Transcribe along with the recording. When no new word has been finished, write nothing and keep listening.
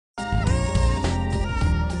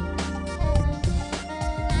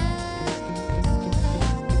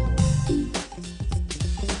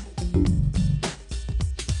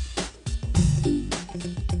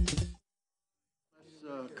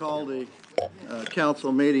call the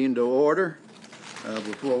council meeting to order.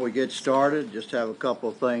 Before we get started, just have a couple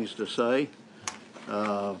of things to say.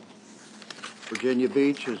 Virginia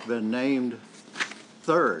Beach has been named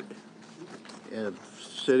third in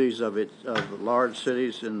cities of large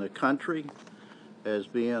cities in the country as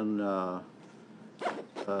being the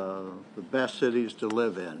best cities to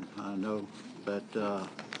live in. I know that that's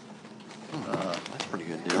pretty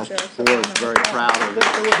good deal. Ford is very proud of it.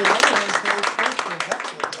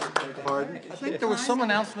 Pardon? I think there was some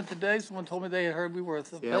announcement today. Someone told me they had heard we were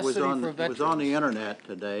the best city for veterans. It was on the internet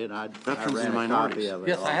today, and I ran a copy of it.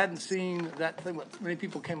 Yes, I hadn't seen that thing, but many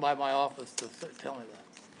people came by my office to tell me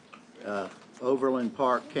that. Overland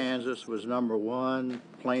Park, Kansas was number 1.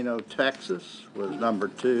 Plano, Texas was number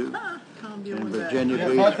 2. And Virginia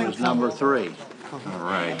Beach was number 3. All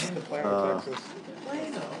right.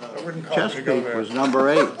 Chesapeake was number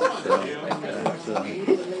 8.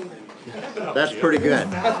 So that's pretty good.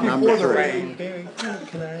 Number 3.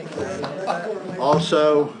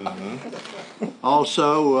 Also,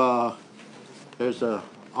 there's an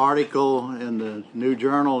article in the New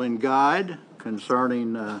Journal and Guide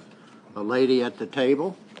concerning a lady at the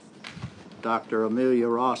table, Dr. Amelia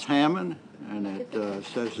Ross Hammond, and it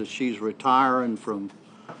says that she's retiring from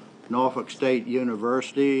Norfolk State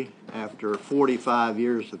University after 45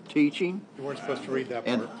 years of teaching. You weren't supposed to read that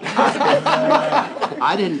part.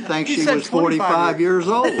 I didn't think she was 45 years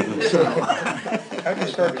old. So. I can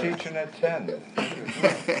start teaching at 10.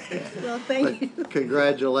 Well, thank you.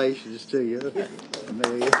 Congratulations to you,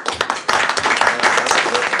 Amelia.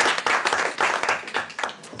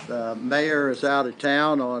 The mayor is out of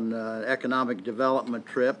town on an economic development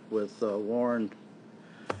trip with Warren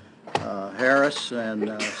Harris,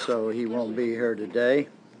 and so he won't be here today.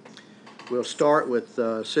 We'll start with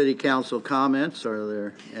city council comments. Are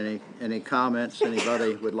there any comments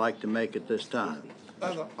anybody would like to make at this time?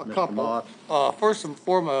 A couple. First and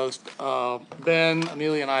foremost, Ben,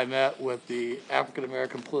 Amelia, and I met with the African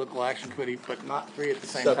American Political Action Committee, but not 3 at the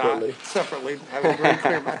same time. Separately. I was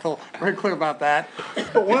very clear about that.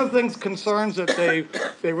 But one of the concerns that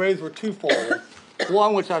they raised were twofold.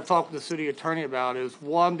 One, which I've talked to the city attorney about, is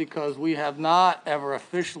one, because we have not ever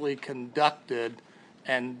officially conducted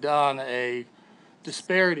and done a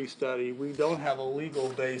disparity study. We don't have a legal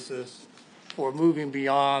basis for moving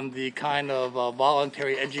beyond the kind of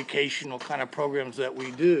voluntary educational kind of programs that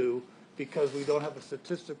we do, because we don't have a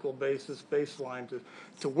statistical baseline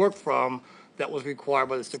to work from that was required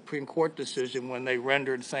by the Supreme Court decision when they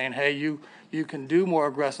rendered saying, hey, you can do more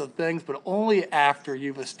aggressive things, but only after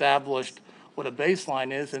you've established what a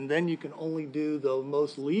baseline is, and then you can only do the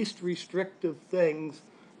most least restrictive things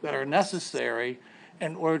that are necessary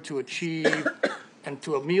in order to achieve and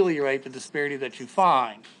to ameliorate the disparity that you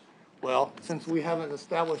find. Well, since we haven't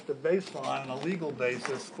established a baseline on a legal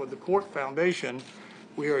basis for the court foundation,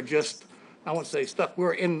 we are just, I won't say stuck,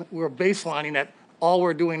 we're baselining that all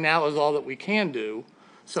we're doing now is all that we can do.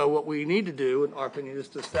 So what we need to do, in our opinion, is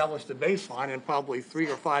to establish the baseline, and probably 3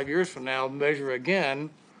 or 5 years from now, measure again.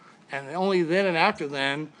 And only then and after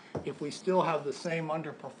then, if we still have the same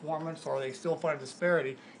underperformance or they still find a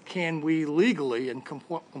disparity, can we legally, in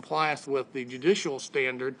compliance with the judicial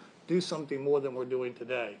standard, do something more than we're doing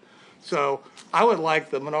today? So I would like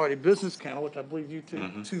the Minority Business Council, which I believe you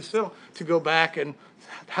two still, to go back and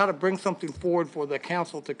how to bring something forward for the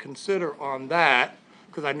council to consider on that,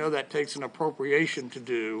 because I know that takes an appropriation to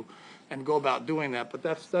do and go about doing that. But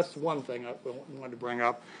that's one thing I wanted to bring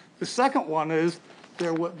up. The second one is,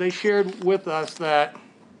 they shared with us that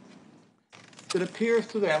it appears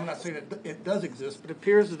to them, I'm not saying that it does exist, but it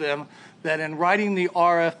appears to them that in writing the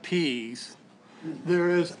RFPs, there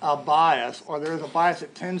is a bias, or there is a bias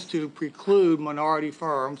that tends to preclude minority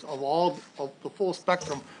firms of the full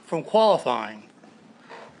spectrum from qualifying.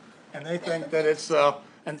 And they think that it's,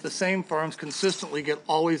 and the same firms consistently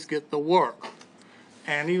always get the work.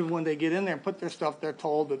 And even when they get in there and put their stuff, they're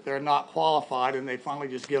told that they're not qualified, and they finally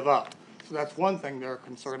just give up. So that's one thing they're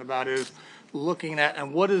concerned about, is looking at,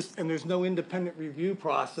 and there's no independent review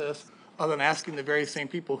process other than asking the very same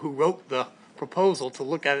people who wrote the proposal to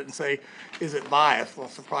look at it and say, is it biased? Well,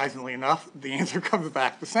 surprisingly enough, the answer comes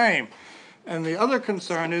back the same. And the other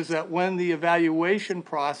concern is that when the evaluation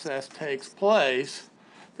process takes place,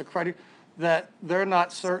 that they're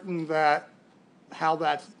not certain that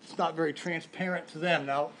it's not very transparent to them.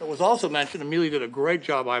 Now, it was also mentioned, Amelia did a great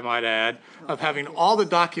job, I might add, of having all the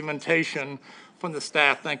documentation from the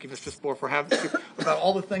staff, thank you, Mr. Spohr, for having, about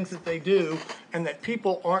all the things that they do, and that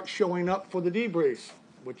people aren't showing up for the debriefs,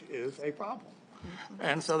 which is a problem.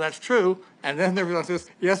 And so that's true. And then everyone says,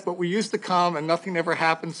 yes, but we used to come and nothing ever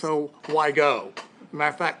happened, so why go? Matter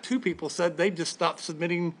of fact, 2 people said they just stopped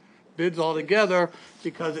submitting bids altogether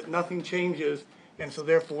because nothing changes, and so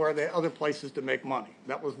therefore there are other places to make money.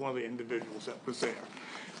 That was one of the individuals that was there.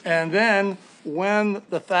 And then when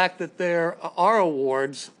the fact that there are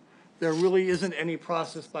awards, there really isn't any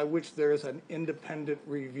process by which there is an independent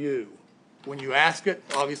review. When you ask it,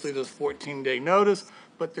 obviously there's 14-day notice,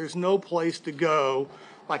 but there's no place to go,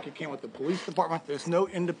 like you can with the police department. There's no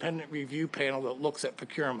independent review panel that looks at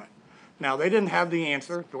procurement. Now, they didn't have the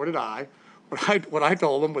answer, nor did I. What I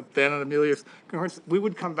told them with Ben and Amelia's concurrence, we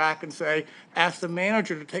would come back and say, ask the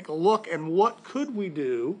manager to take a look and what could we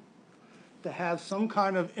do to have some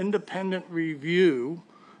kind of independent review,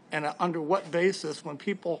 and under what basis, when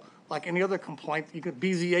people, like any other complaint, you could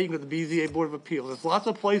BZA, you can go to the BZA Board of Appeals. There's lots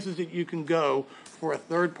of places that you can go for a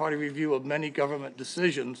third-party review of many government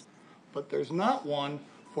decisions, but there's not one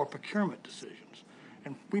for procurement decisions.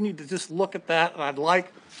 And we need to just look at that, and I'd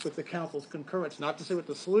like, with the council's concurrence, not to say what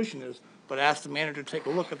the solution is, but ask the manager to take a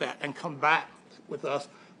look at that and come back with us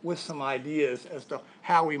with some ideas as to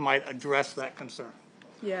how we might address that concern.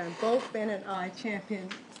 Yeah, and both Ben and I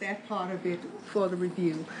championed that part of it for the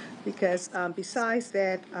review, because besides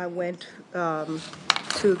that, I went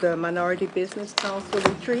to the Minority Business Council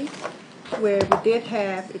retreat, where we did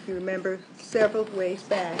have, if you remember, several ways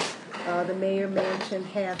back, the mayor mentioned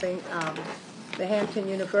having the Hampton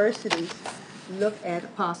University look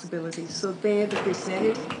at possibilities. So there they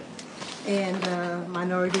presented, and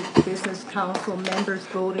Minority Business Council members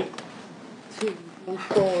voted to move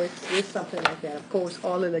forward with something like that. Of course,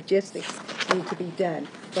 all the logistics need to be done.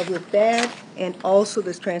 But with that, and also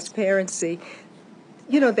this transparency,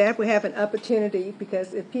 you know, that we have an opportunity,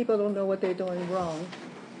 because if people don't know what they're doing wrong,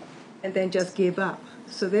 and then just give up.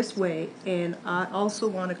 So this way, and I also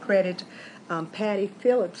want to credit Patty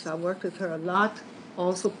Phillips. I worked with her a lot,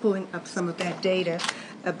 also pulling up some of that data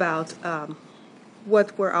about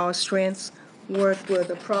what were our strengths, what were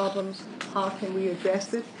the problems, how can we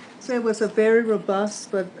address it. So it was a very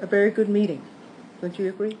robust but a very good meeting. Don't you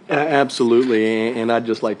agree? Absolutely, and I'd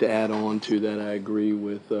just like to add on to that. I agree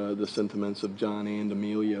with the sentiments of John and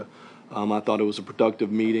Amelia. I thought it was a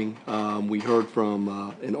productive meeting. We heard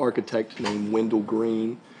from an architect named Wendell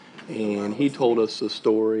Green, and he told us a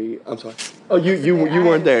story. I'm sorry. Oh, you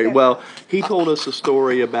weren't there. Well, he told us a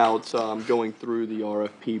story about going through the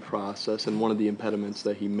RFP process, and one of the impediments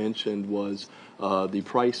that he mentioned was the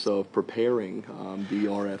price of preparing the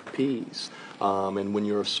RFPs. And when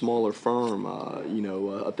you're a smaller firm,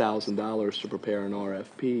 $1,000 to prepare an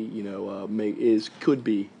RFP, could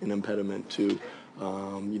be an impediment to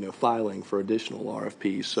filing for additional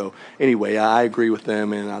RFPs. So anyway, I agree with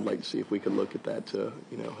them, and I'd like to see if we could look at that to,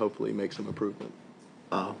 hopefully make some improvement.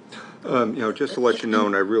 Just to let you know,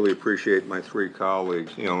 and I really appreciate my three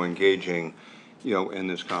colleagues, engaging, in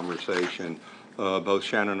this conversation. Both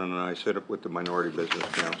Shannon and I sit up with the Minority Business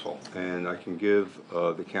Council, and I can give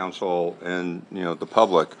the council and, the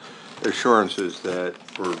public assurances that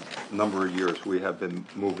for a number of years we have been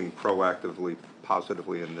moving proactively,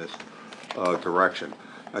 positively in this direction.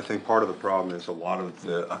 I think part of the problem is a lot of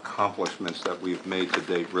the accomplishments that we've made to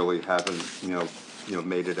date really haven't,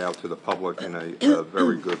 made it out to the public in a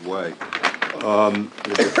very good way.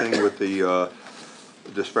 The thing with the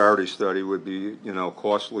disparity study would be,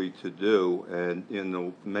 costly to do, and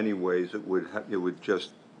in many ways it would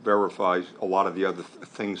just verify a lot of the other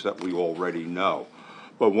things that we already know.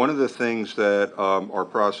 But one of the things that our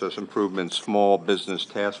process improvement small business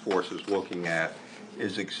task force is looking at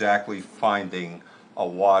is exactly finding a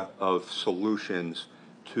lot of solutions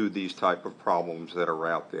to these type of problems that are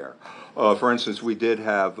out there. For instance, we did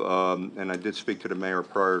have, and I did speak to the mayor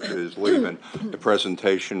prior to his leaving, a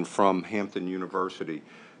presentation from Hampton University,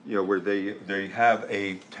 where they have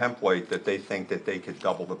a template that they think that they could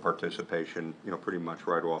double the participation, pretty much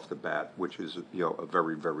right off the bat, which is, a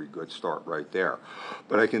very, very good start right there.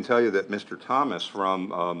 But I can tell you that Mr. Thomas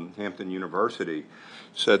from Hampton University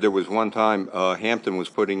said there was one time Hampton was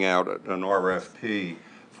putting out an RFP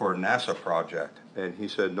for a NASA project, and he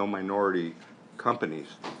said no minority companies,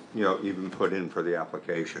 even put in for the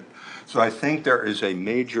application. So I think there is a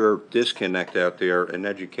major disconnect out there in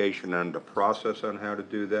education and the process on how to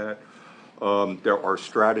do that. There are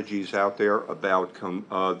strategies out there about,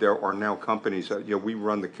 there are now companies that, we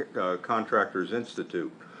run the Contractors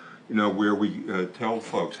Institute, where we tell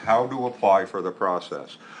folks how to apply for the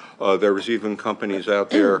process. There is even companies out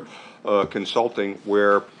there consulting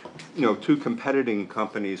where, two competing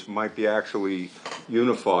companies might be actually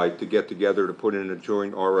unified to get together to put in a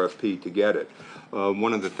joint RFP to get it.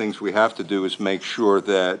 One of the things we have to do is make sure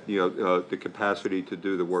that, the capacity to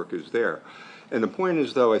do the work is there. And the point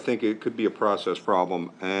is, though, I think it could be a process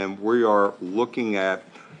problem, and we are looking at,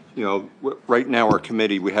 right now our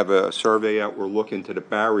committee, we have a survey out, we're looking to the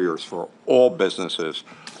barriers for all businesses,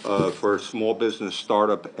 for small business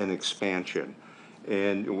startup and expansion.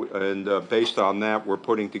 And based on that, we're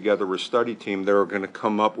putting together a study team that are going to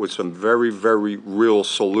come up with some very, very real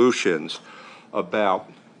solutions about,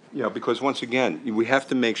 because once again, we have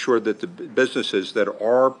to make sure that the businesses that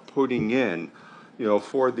are putting in,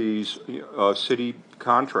 for these city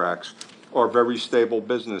contracts are very stable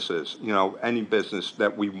businesses. Any business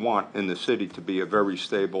that we want in the city to be a very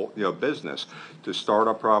stable, business, to start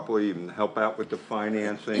up properly and help out with the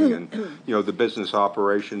financing and, the business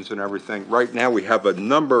operations and everything. Right now, we have a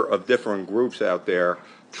number of different groups out there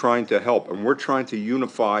trying to help, and we're trying to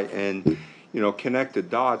unify and, connect the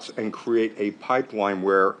dots and create a pipeline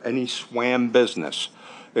where any SWAM business,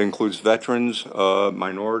 it includes veterans,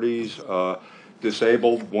 minorities,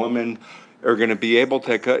 disabled women, are going to be able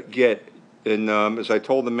to get. And as I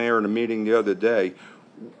told the mayor in a meeting the other day,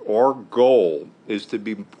 our goal is to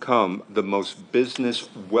become the most business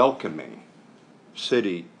welcoming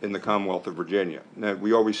city in the Commonwealth of Virginia. Now,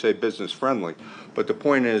 we always say business friendly, but the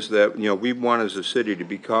point is that, we want as a city to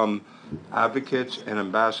become advocates and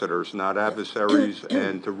ambassadors, not adversaries,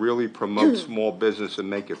 and to really promote small business and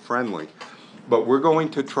make it friendly. But we're going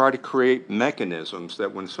to try to create mechanisms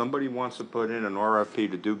that when somebody wants to put in an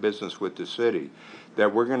RFP to do business with the city,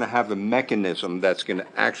 that we're going to have a mechanism that's going to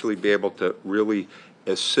actually be able to really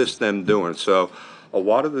assist them doing. So a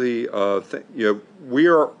lot of the, we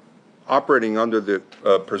are operating under the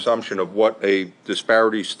presumption of what a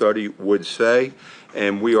disparity study would say,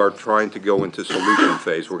 and we are trying to go into solution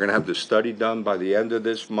phase. We're going to have the study done by the end of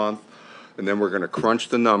this month, and then we're going to crunch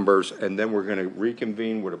the numbers, and then we're going to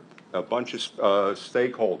reconvene with a bunch of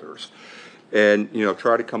stakeholders and,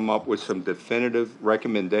 try to come up with some definitive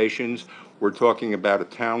recommendations. We're talking about a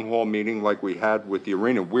town hall meeting like we had with the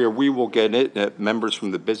arena, where we will get members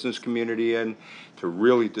from the business community in to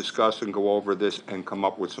really discuss and go over this and come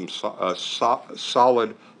up with some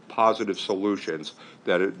solid, positive solutions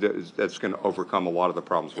that's going to overcome a lot of the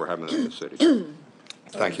problems we're having in the city.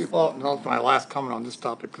 Thank you. Well, that's my last comment on this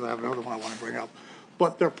topic, because I have another one I want to bring up.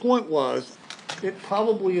 But their point was, it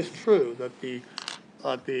probably is true that the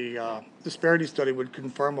disparity study would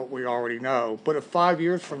confirm what we already know. But if 5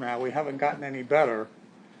 years from now we haven't gotten any better,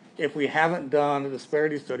 if we haven't done a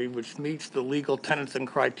disparity study which meets the legal tenets and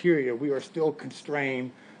criteria, we are still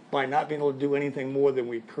constrained by not being able to do anything more than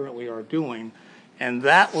we currently are doing. And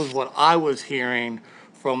that was what I was hearing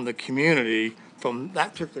from the community, from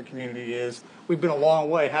that particular community, is we've been a long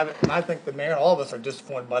way. And I think the mayor and all of us are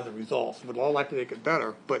disappointed by the results. We'd all like to make it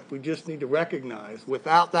better, but we just need to recognize,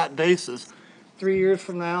 without that basis, 3 years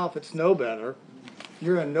from now, if it's no better,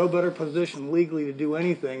 you're in no better position legally to do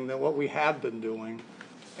anything than what we have been doing.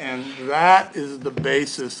 And that is the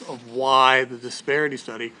basis of why the disparity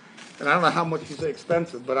study, and I don't know how much you say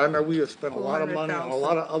expensive, but I know we have spent a lot of money on a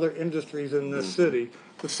lot of other industries in this city,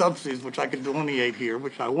 the subsidies, which I could delineate here,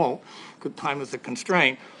 which I won't, because time is a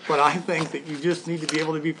constraint. But I think that you just need to be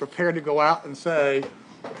able to be prepared to go out and say,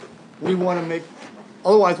 we want to make,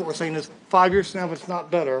 otherwise what we're saying is 5 years from now, if it's not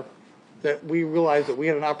better, that we realize that we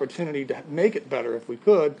had an opportunity to make it better if we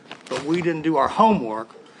could, but we didn't do our homework,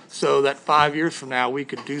 so that 5 years from now we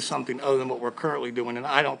could do something other than what we're currently doing, and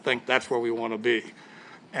I don't think that's where we want to be.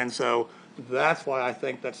 And so that's why I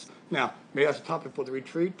think that's, now, maybe that's a topic for the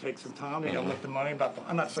retreat, take some time, look the money about,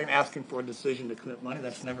 I'm not saying asking for a decision to commit money,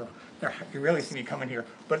 that's never, you rarely see me coming here,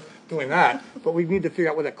 but doing that, but we need to figure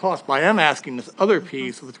out what that costs. But I am asking this other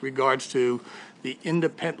piece with regards to the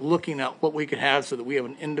independent, looking at what we could have so that we have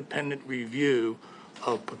an independent review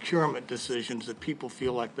of procurement decisions that people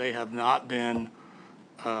feel like they have not been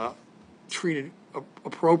treated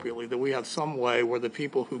appropriately, that we have some way where the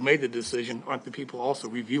people who made the decision aren't the people also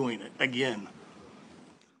reviewing it again.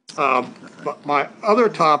 But my other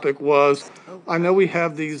topic was, I know we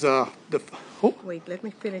have these, Wait, let me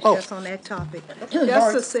finish just on that topic.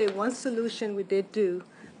 Just to say, one solution we did do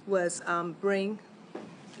was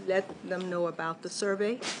let them know about the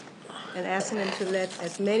survey and asking them to let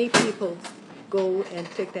as many people go and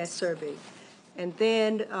take that survey. And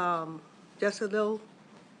then just a little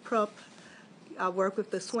prep, I work with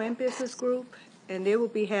the SWAM Business Group, and they will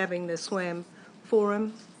be having the SWAM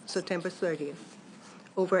Forum September 30th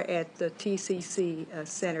over at the TCC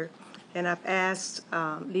Center. And I've asked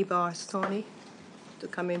Levi Stoney to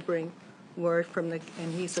come and bring word from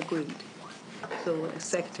and he's agreed. So the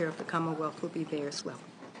Secretary of the Commonwealth will be there as well.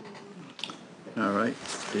 All right.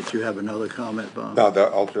 Did you have another comment, Bob? No,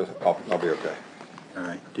 I'll be okay. All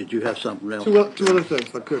right. Did you have something else? two other things,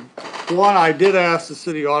 if I could. One, I did ask the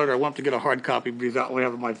city auditor, I went to get a hard copy because I only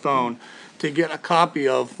have it on my phone, to get a copy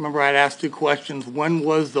of, remember I'd asked 2 questions, when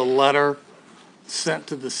was the letter sent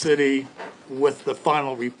to the city with the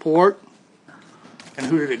final report? And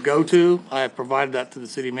who did it go to? I have provided that to the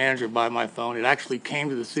city manager by my phone. It actually came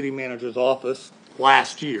to the city manager's office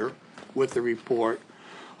last year with the report.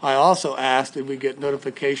 I also asked, did we get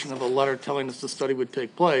notification of a letter telling us the study would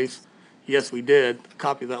take place? Yes, we did. A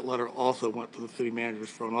copy of that letter also went to the city manager's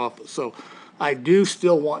front office. So I do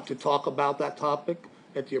still want to talk about that topic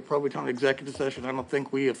at the appropriate time of executive session. I don't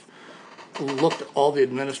think we have looked at all the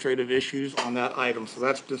administrative issues on that item. So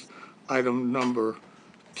that's just item number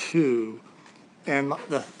 2. And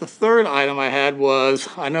the third item I had was,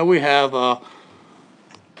 I know we have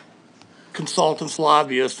consultants,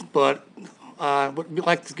 lobbyists, but would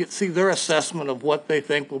like to see their assessment of what they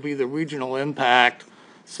think will be the regional impact,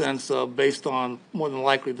 since based on more than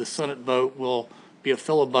likely the Senate vote will be a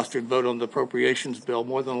filibustered vote on the appropriations bill.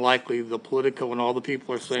 More than likely the Politico and all the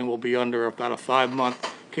people are saying will be under about a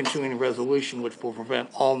 5-month continuing resolution, which will prevent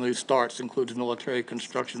all new starts, including military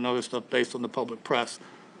construction and other stuff based on the public press.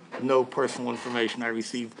 No personal information I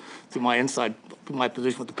received through my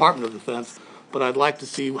position with the Department of Defense, but I'd like to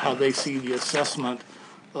see how they see the assessment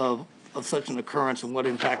of such an occurrence and what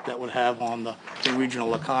impact that would have on the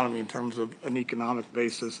regional economy in terms of an economic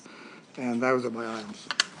basis. And those are my items.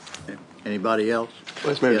 Anybody else?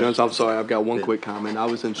 Vice Mayor Yes. Jones, I'm sorry, I've got one quick comment. I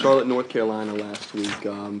was in Charlotte, North Carolina last week,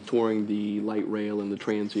 touring the light rail and the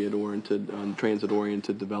transit-oriented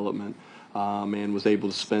development, and was able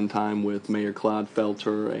to spend time with Mayor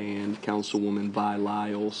Clodfelter and Councilwoman Vi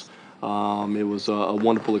Lyles. It was a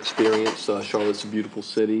wonderful experience. Charlotte's a beautiful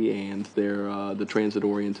city, and the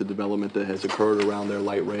transit-oriented development that has occurred around their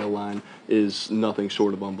light rail line is nothing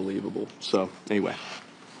short of unbelievable. So, anyway.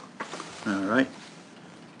 All right.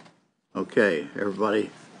 Okay, everybody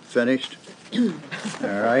finished? All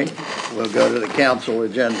right, we'll go to the council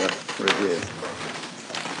agenda review.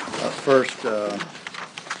 First,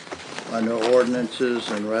 under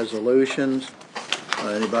ordinances and resolutions,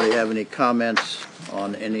 anybody have any comments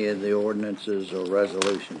on any of the ordinances or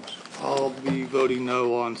resolutions? I'll be voting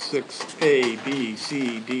no on 6A, B,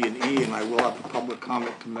 C, D, and E, and I will have a public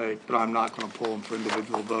comment to make, but I'm not going to pull them for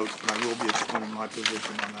individual votes, but I will be explaining my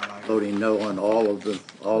position on that item. Voting no on all of them?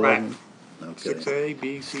 All Correct. of them? Okay. 6A,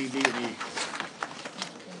 B, C, D, and E.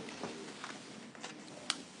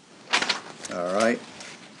 All right.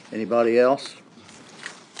 Anybody else?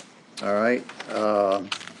 All right.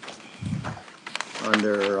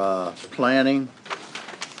 Under planning,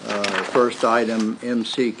 first item,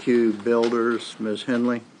 MCQ Builders, Ms.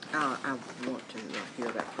 Henley. I want to hear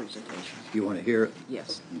that presentation. You want to hear it?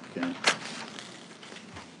 Yes. Okay.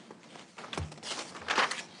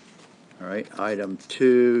 All right, item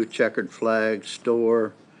 2, Checkered Flag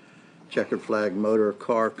Store, Checkered Flag Motor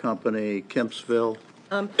Car Company, Kempsville.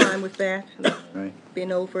 I'm fine with that. All right.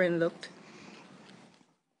 Been over and looked.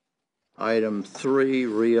 Item 3,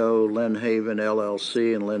 Rio Lynn Haven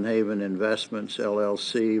LLC and Lynn Haven Investments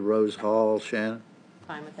LLC, Rose Hall, Shannon.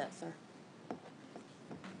 Fine with that, sir.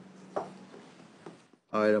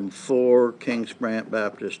 Item 4, Kings Grant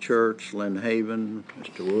Baptist Church, Lynn Haven,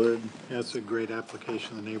 Mr. Wood. Yeah, it's a great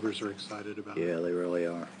application. The neighbors are excited about it. Yeah, they really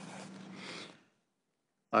are.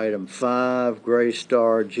 Item 5, Gray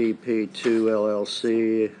Star GP2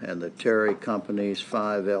 LLC and the Terry Companies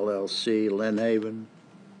 5 LLC, Lynn Haven,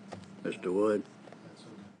 Mr. Wood.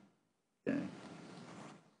 Okay.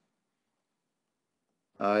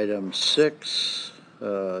 Item 6,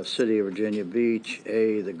 City of Virginia Beach,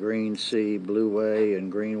 A, the Green Sea Blueway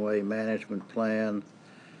and Greenway Management Plan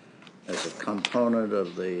as a component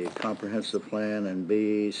of the comprehensive plan, and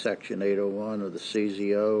B, Section 801 of the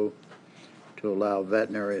CZO to allow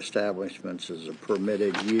veterinary establishments as a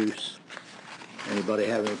permitted use. Anybody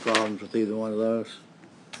have any problems with either one of those?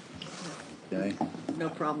 Okay. No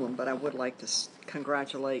problem, but I would like to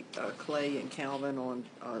congratulate Clay and Calvin on,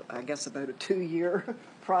 I guess, about a 2-year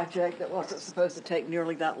project that wasn't supposed to take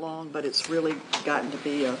nearly that long, but it's really gotten to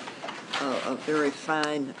be a very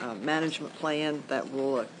fine management plan that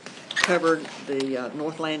will cover the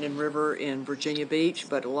North Landing River in Virginia Beach,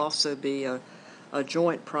 but it'll also be a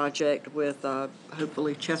joint project with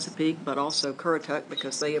hopefully Chesapeake, but also Currituck,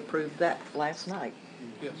 because they approved that last night.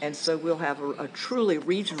 Yes. And so we'll have a truly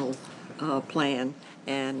regional plan,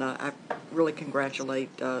 and I really congratulate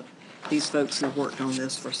these folks who have worked on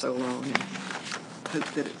this for so long, and hope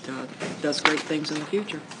that it does great things in the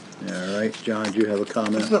future. All right, John, do you have a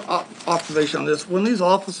comment? Just an observation on this. When these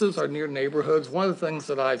offices are near neighborhoods, one of the things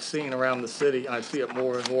that I've seen around the city, and I see it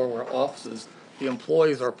more and more where offices, the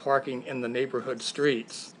employees are parking in the neighborhood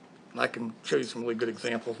streets. And I can show you some really good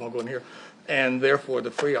examples. I'll go in here. and therefore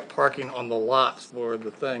to free up parking on the lots for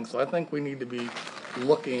the thing. So I think we need to be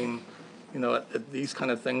looking, at these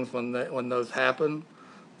kind of things when those happen,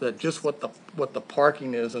 that just what the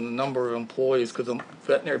parking is and the number of employees, because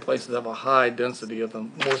veterinary places have a high density of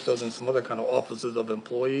them, more so than some other kind of offices of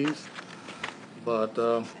employees. But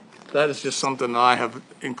that is just something I have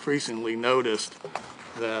increasingly noticed,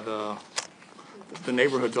 that the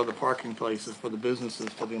neighborhoods are the parking places for the businesses,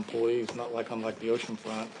 for the employees, not like unlike the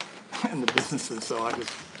oceanfront and the businesses. So I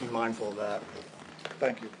just be mindful of that.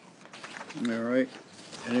 Thank you. All right.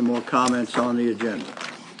 Any more comments on the agenda?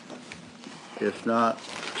 If not,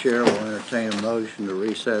 Chair will entertain a motion to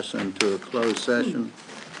recess into a closed session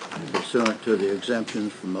pursuant to the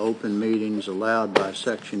exemptions from open meetings allowed by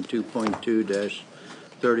Section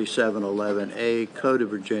 2.2-3711A Code of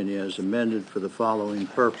Virginia as amended for the following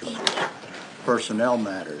purposes: personnel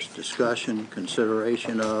matters, discussion,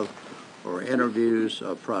 consideration of, or interviews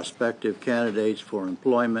of prospective candidates for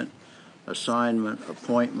employment, assignment,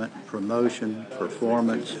 appointment, promotion,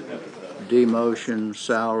 performance, demotion,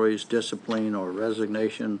 salaries, discipline, or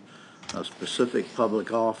resignation of specific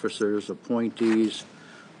public officers, appointees,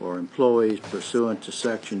 or employees pursuant to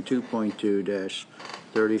Section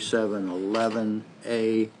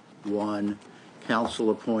 2.2-3711A1,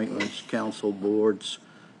 council appointments, council boards,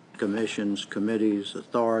 commissions, committees,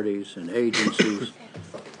 authorities, and agencies,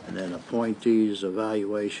 and then appointees,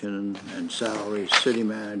 evaluation, and salaries, city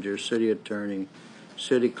manager, city attorney,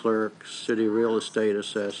 city clerk, city real estate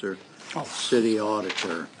assessor, city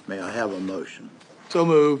auditor. May I have a motion? So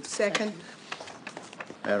moved. Second.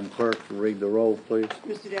 Madam Clerk, read the roll, please.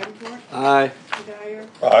 Mr. Davenport? Aye. Mr. Dyer?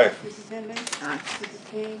 Aye. Mrs. Henley? Aye. Mrs.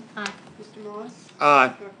 King? Aye. Mr. Moss? Aye.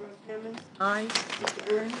 Dr. Ross Hammond? Aye. Mr.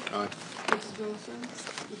 Byrne? Aye. Mrs. Wilson?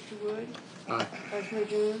 Mr. Wood? Aye. Vice Mayor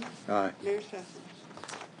Jones? Aye. Mayor Sessom?